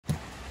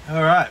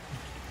All right,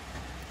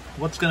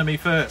 what's going to be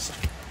first?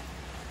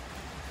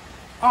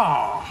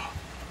 Oh,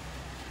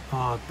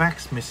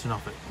 back's missing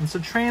off it. It's a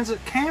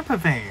transit camper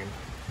van.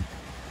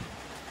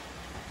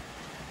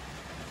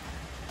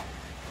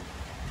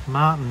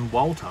 Martin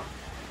Walter.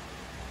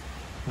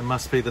 It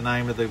must be the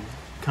name of the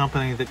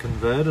company that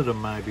converted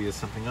them, maybe, or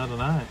something. I don't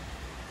know.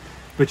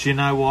 But you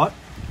know what?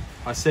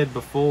 I said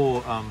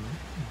before,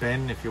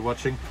 Ben, if you're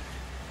watching,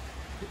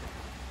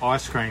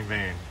 ice cream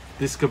van.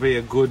 This could be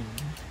a good...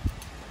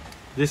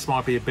 This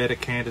might be a better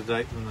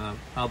candidate than the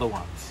other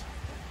ones.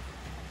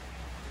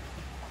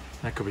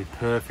 That could be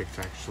perfect,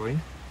 actually.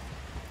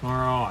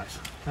 Alright,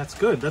 that's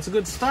good. That's a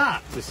good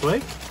start this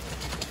week.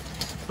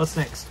 What's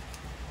next?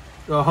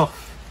 Oh,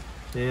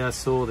 yeah, I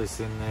saw this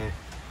in there.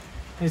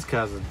 These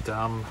cars are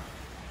dumb.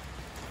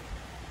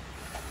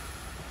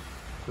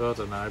 I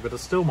don't know, but I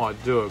still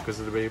might do it because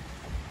it'll be...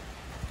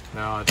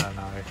 No, I don't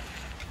know.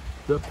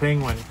 The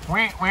penguin.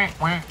 Wah, wah,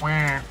 wah,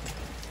 wah.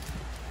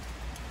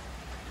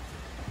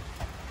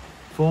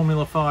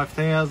 Formula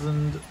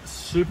 5000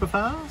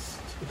 Superfast.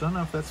 I don't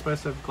know if that's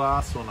supposed to have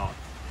glass or not.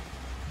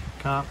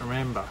 Can't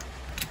remember.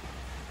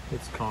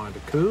 It's kind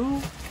of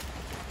cool.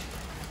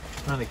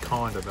 Only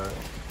kind of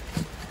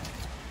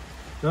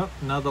though. Oh,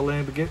 another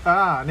Lamborghini.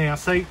 Ah, now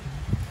see.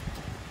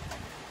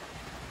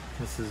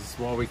 This is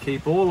why we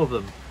keep all of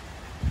them.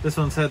 This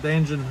one's had the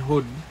engine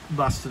hood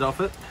busted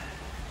off it,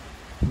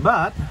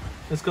 but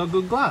it's got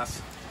good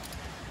glass.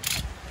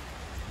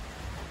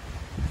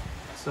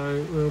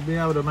 So we'll be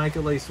able to make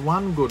at least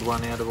one good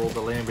one out of all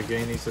the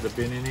Lamborghinis that have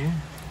been in here.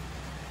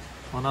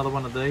 Another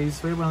one of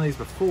these. We had one of these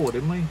before,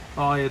 didn't we?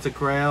 Oh yeah, it's a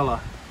Growler.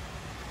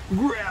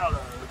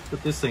 Growler!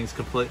 But this thing's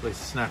completely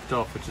snapped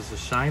off, which is a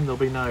shame. There'll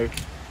be no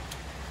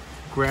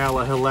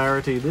Growler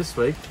hilarity this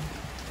week.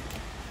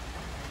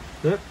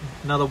 Yep,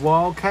 another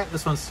Wildcat.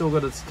 This one's still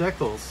got its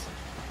decals.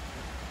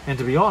 And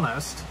to be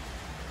honest,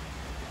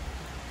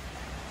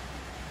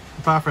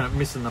 apart from it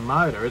missing the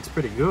motor, it's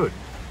pretty good.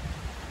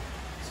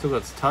 Still got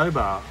its tow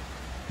bar.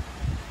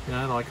 You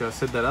know, like I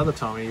said that other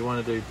time, you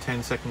want to do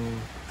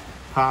 10-second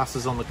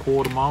passes on the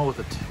quarter mile with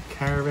a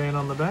caravan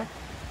on the back.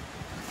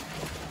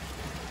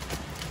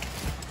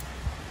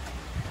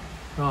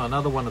 Oh,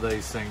 another one of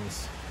these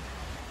things.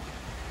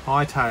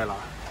 Hightailor.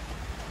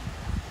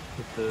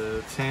 With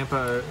the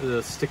Tampa,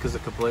 the stickers are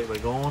completely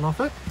gone off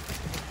it.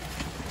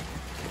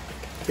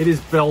 It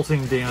is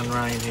belting down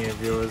rain here,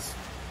 viewers.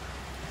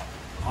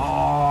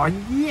 Oh,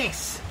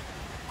 yes!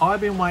 I've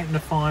been waiting to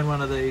find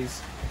one of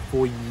these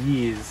for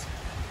years,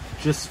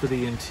 just for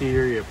the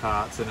interior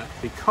parts in it,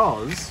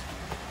 because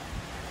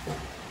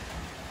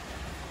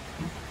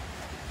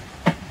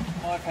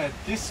I've had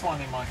this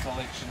one in my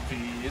collection for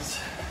years.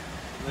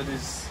 That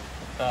is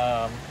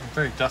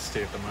very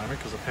dusty at the moment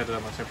because I've had it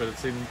on my temp, but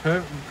it's in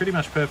pretty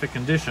much perfect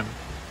condition.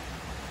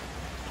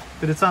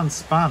 But it's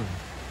unspun.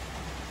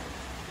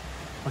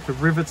 Like the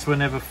rivets were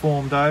never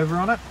formed over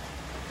on it.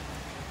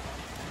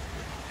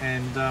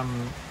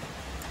 And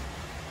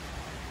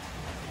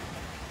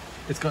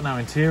it's got no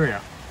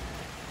interior.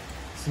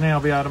 So now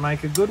I'll be able to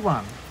make a good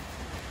one.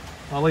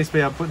 I'll at least be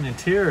able to put an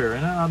interior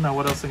in it. I don't know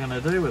what else I'm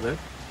going to do with it.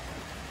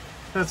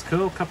 That's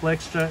cool. A couple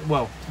XJ,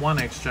 well, one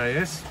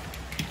XJS.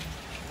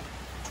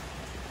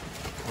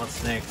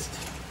 What's next?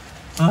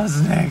 What's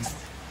next?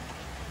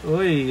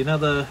 Oi,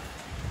 another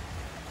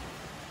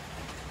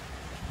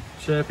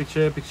chirpy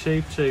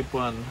cheap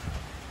one.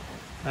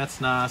 That's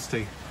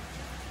nasty.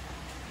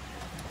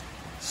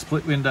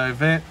 Split window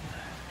vet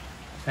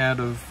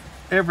out of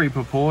every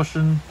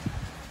proportion.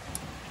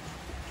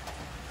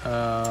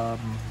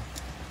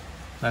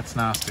 That's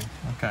nasty.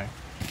 Okay,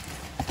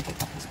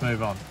 let's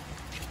move on.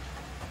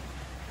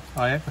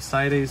 Oh yeah,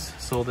 Mercedes.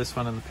 Saw this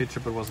one in the picture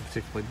but wasn't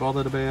particularly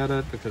bothered about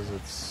it because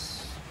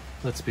it's,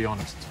 let's be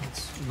honest,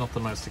 it's not the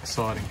most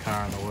exciting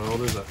car in the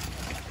world, is it?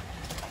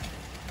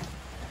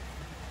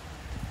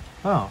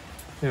 Oh,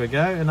 there we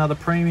go. Another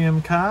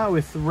premium car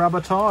with rubber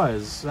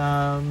tyres.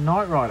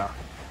 Knight Rider.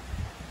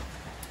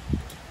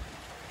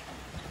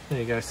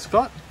 There you go,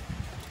 Scott.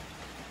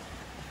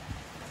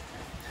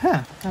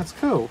 Huh, that's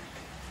cool.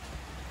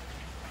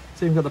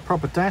 It's even got the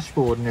proper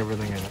dashboard and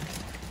everything in it.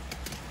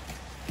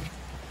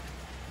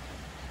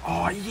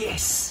 Oh,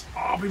 yes! Oh,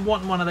 I've been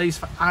wanting one of these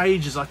for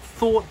ages. I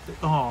thought...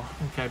 Oh,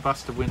 okay,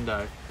 busted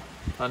window.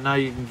 I know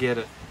you can get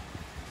it.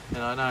 And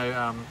I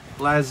know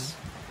Laz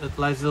at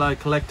Lazilo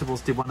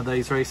Collectibles did one of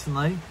these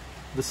recently.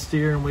 The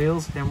steering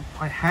wheels. And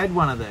I had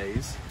one of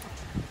these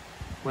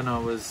when I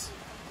was,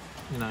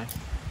 you know...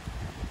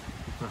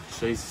 Oh,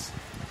 Jesus.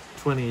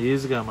 20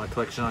 years ago in my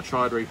collection. I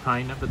tried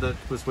repainting it, but that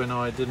was when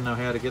I didn't know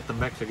how to get them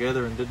back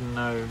together and didn't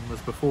know... It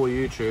was before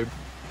YouTube.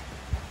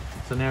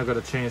 So now I've got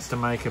a chance to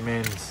make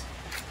amends.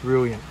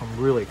 Brilliant. I'm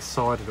really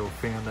excited to have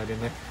found that in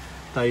there.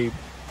 They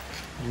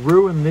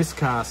ruined this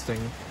casting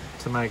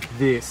to make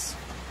this.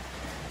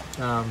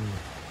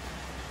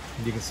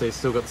 You can see it's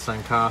still got the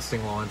same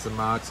casting lines and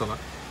marks on it.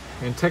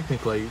 And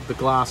technically the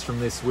glass from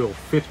this will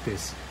fit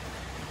this.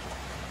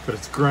 But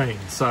it's green,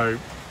 so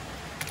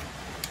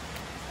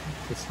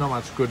it's not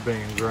much good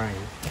being green.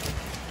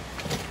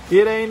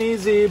 It ain't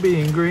easy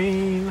being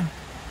green.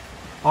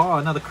 Oh,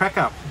 another crack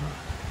up.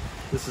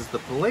 This is the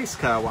police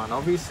car one,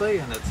 obviously,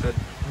 and it's had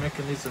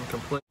mechanism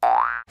complete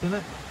in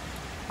it.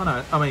 Oh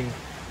no, I mean,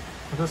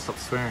 I gotta stop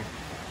swearing.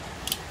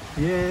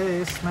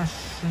 Yeah, smash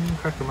and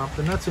crack them up,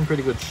 and that's in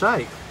pretty good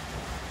shape,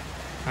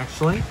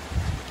 actually.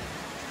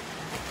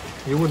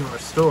 You wouldn't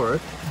restore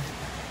it.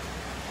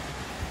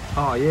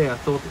 Oh yeah, I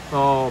thought,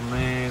 oh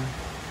man.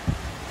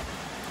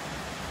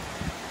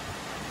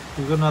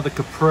 We've got another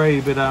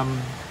Capri, but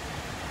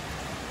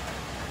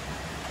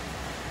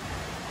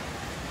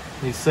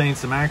he's seen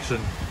some action.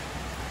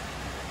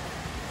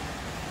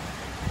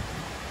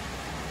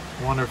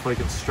 I wonder if we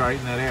can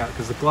straighten that out,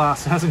 because the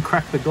glass hasn't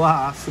cracked the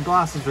glass. The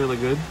glass is really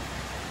good.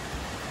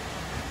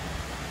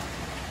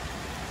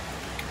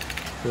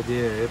 But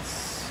yeah,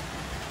 it's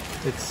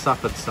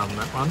suffered some,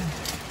 that one.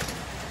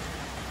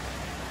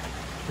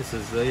 This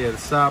is the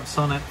Saab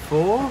Sonnet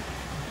 4.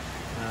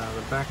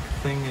 The back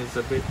thing is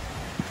a bit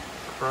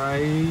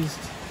crazed.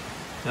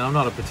 Now, I'm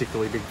not a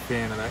particularly big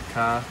fan of that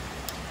car.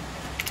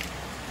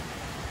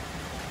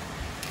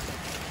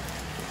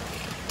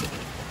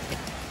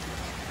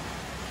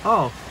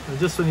 Oh, and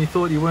just when you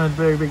thought you weren't a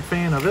very big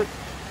fan of it,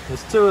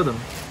 there's two of them.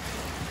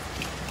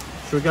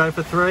 Should we go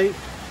for three?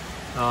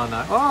 Oh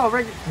no. Oh,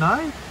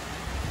 no?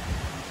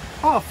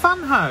 Oh,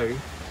 Fun-Ho.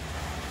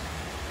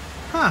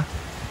 Huh.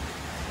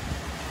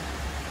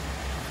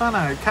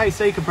 Fun-Ho.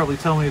 KC could probably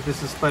tell me if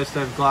this is supposed to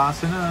have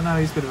glass in it. I know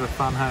he's a bit of a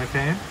Fun-Ho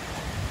fan.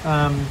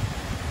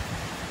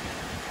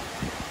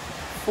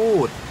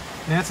 Ford.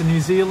 Now it's a New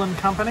Zealand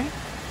company.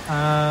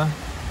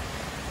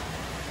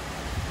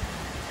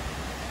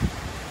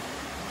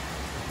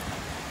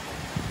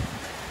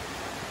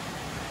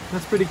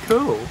 That's pretty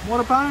cool. What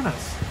a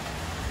bonus.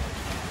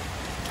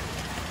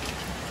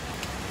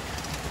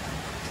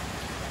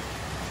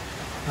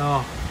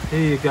 Oh,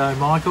 here you go,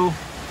 Michael.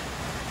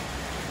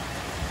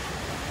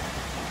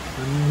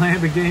 The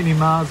Lamborghini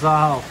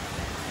Marzal.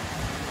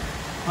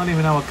 I don't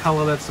even know what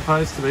colour that's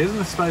supposed to be. Isn't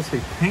it supposed to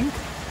be pink?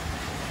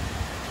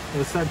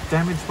 Is that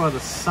damaged by the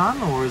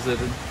sun, or is it...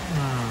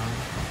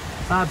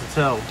 it's hard to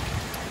tell.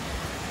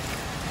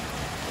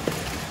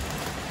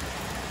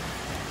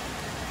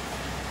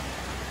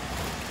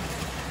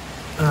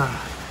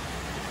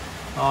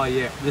 Oh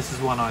yeah, this is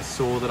one I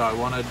saw that I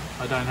wanted.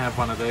 I don't have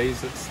one of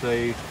these. It's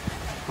the,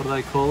 what do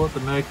they call it? The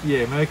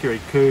Mercury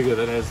Cougar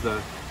that has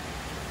the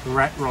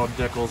rat rod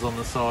decals on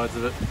the sides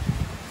of it.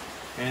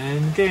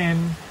 And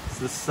again, it's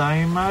the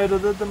same motor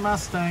that the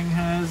Mustang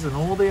has and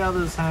all the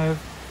others have.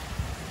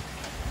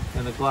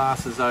 And the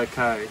glass is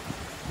okay.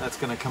 That's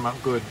going to come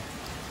up good.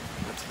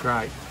 That's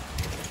great.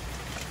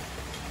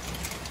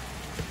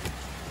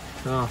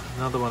 Oh,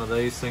 another one of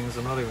these things.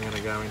 I'm not even going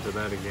to go into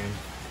that again.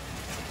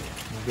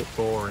 A bit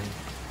boring.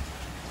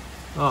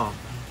 Oh,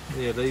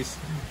 yeah, these,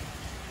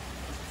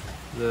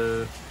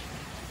 can't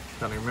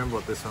even remember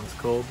what this one's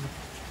called.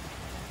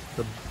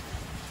 The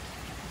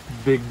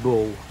Big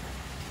Bull.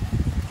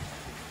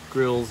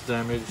 Grill's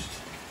damaged.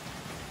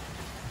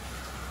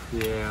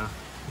 Yeah,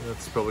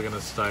 that's probably going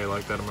to stay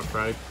like that, I'm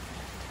afraid.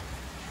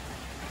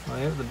 I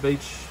have the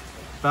Beach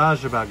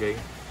Barger Buggy.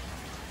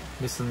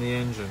 Missing the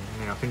engine.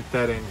 Now, I think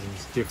that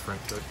engine's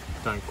different, but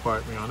don't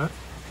quote me on it.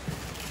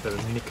 Is that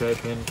a Nico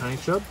Pen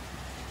paint job?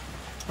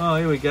 Oh,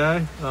 here we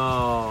go.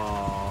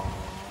 Oh,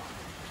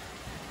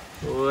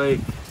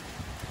 weak.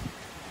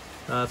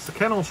 It's the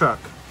kennel truck,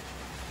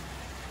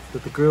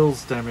 but the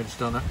grill's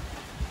damaged on it.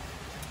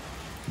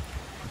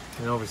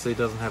 And obviously it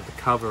doesn't have the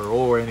cover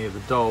or any of the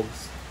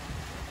dogs.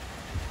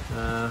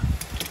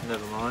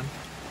 Never mind.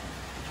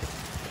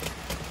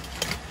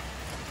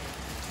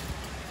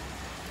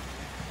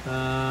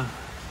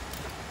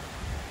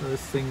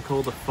 This thing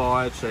called the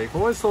Fire Chief. I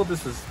always thought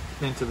this was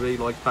meant to be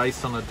like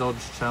based on a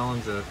Dodge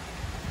Challenger.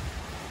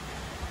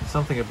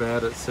 Something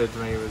about it said to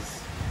me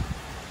was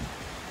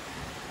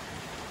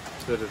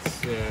that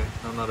it's, yeah,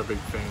 I'm not a big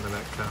fan of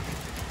that car.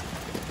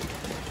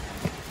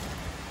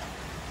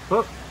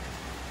 Oh,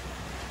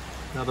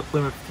 another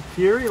Plymouth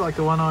Fury, like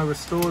the one I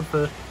restored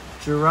for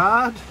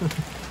Gerard.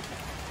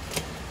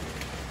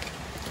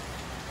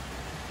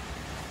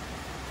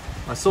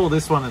 I saw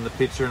this one in the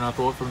picture and I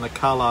thought from the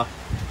colour,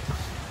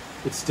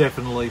 it's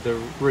definitely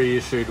the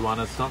reissued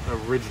one. It's not the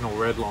original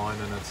Redline,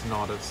 and it's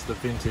not, it's the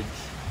vintage.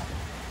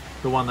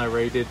 The one they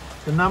redid.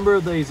 The number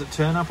of these that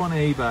turn up on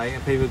eBay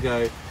and people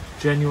go,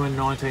 genuine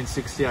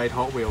 1968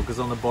 Hot Wheel, because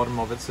on the bottom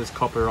of it says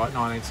copyright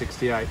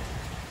 1968.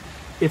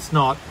 It's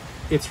not.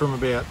 It's from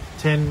about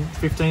 10,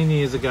 15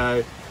 years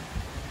ago.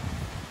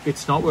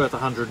 It's not worth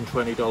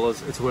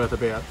 $120. It's worth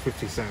about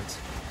 50 cents.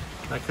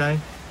 Okay?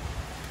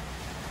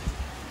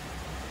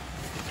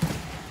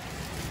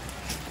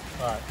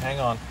 Alright, hang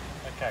on.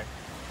 Okay.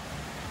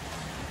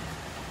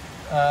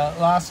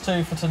 Last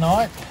two for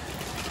tonight.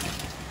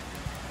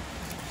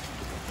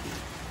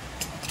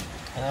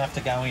 And I have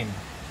to go in.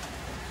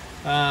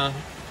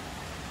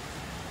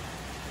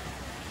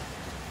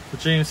 The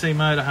GMC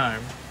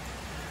motorhome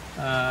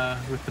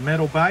with the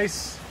metal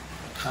base,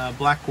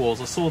 black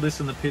walls. I saw this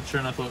in the picture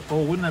and I thought,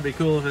 oh, wouldn't that be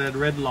cool if it had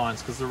red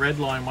lines, because the red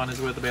line one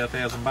is worth about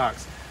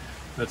 $1,000.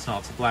 It's not,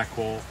 it's a black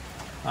wall.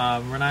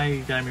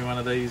 Renee gave me one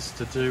of these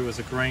to do as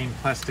a green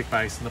plastic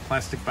base, and the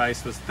plastic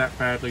base was that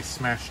badly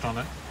smashed on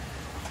it.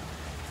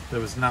 There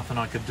was nothing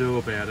I could do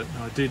about it.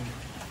 I did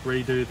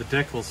redo the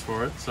decals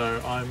for it,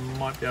 so I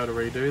might be able to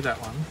redo that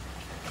one.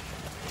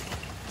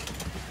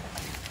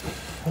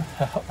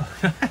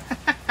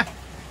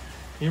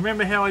 You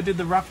remember how I did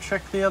the rough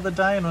track the other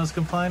day and I was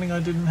complaining I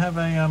didn't have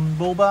a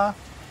bull bar?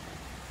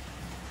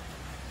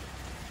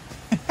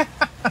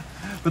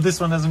 But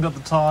this one hasn't got the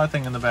tyre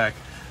thing in the back.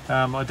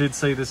 I did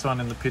see this one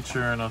in the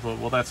picture and I thought,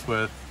 well, that's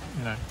worth,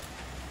 you know.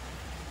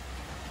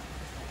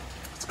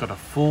 It's got a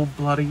full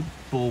bloody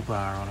bull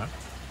bar on it.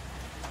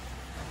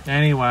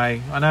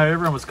 Anyway, I know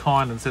everyone was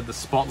kind and said the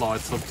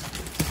spotlights looked,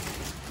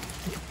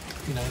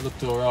 you know,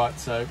 looked alright,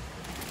 so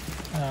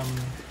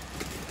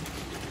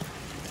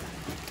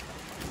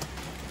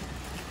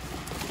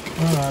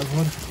alright,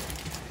 what?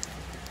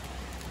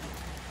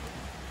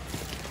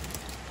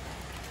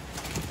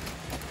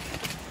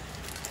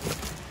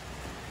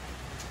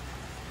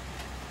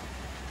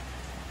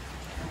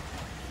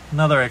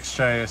 Another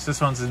XJS.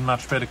 This one's in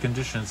much better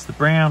condition. It's the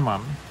brown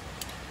one.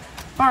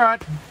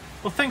 Alright,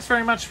 well, thanks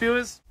very much,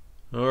 viewers.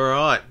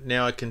 Alright,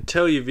 now I can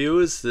tell you,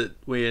 viewers, that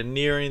we are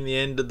nearing the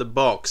end of the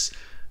box.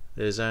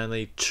 There's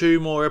only 2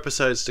 more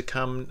episodes to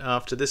come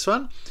after this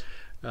one.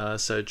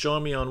 So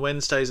join me on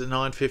Wednesdays at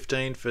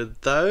 9:15 for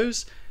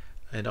those,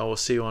 and I will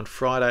see you on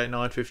Friday at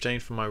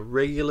 9:15 for my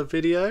regular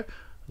video.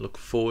 Look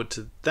forward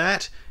to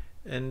that,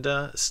 and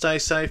stay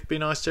safe, be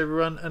nice to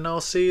everyone, and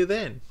I'll see you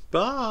then.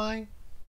 Bye!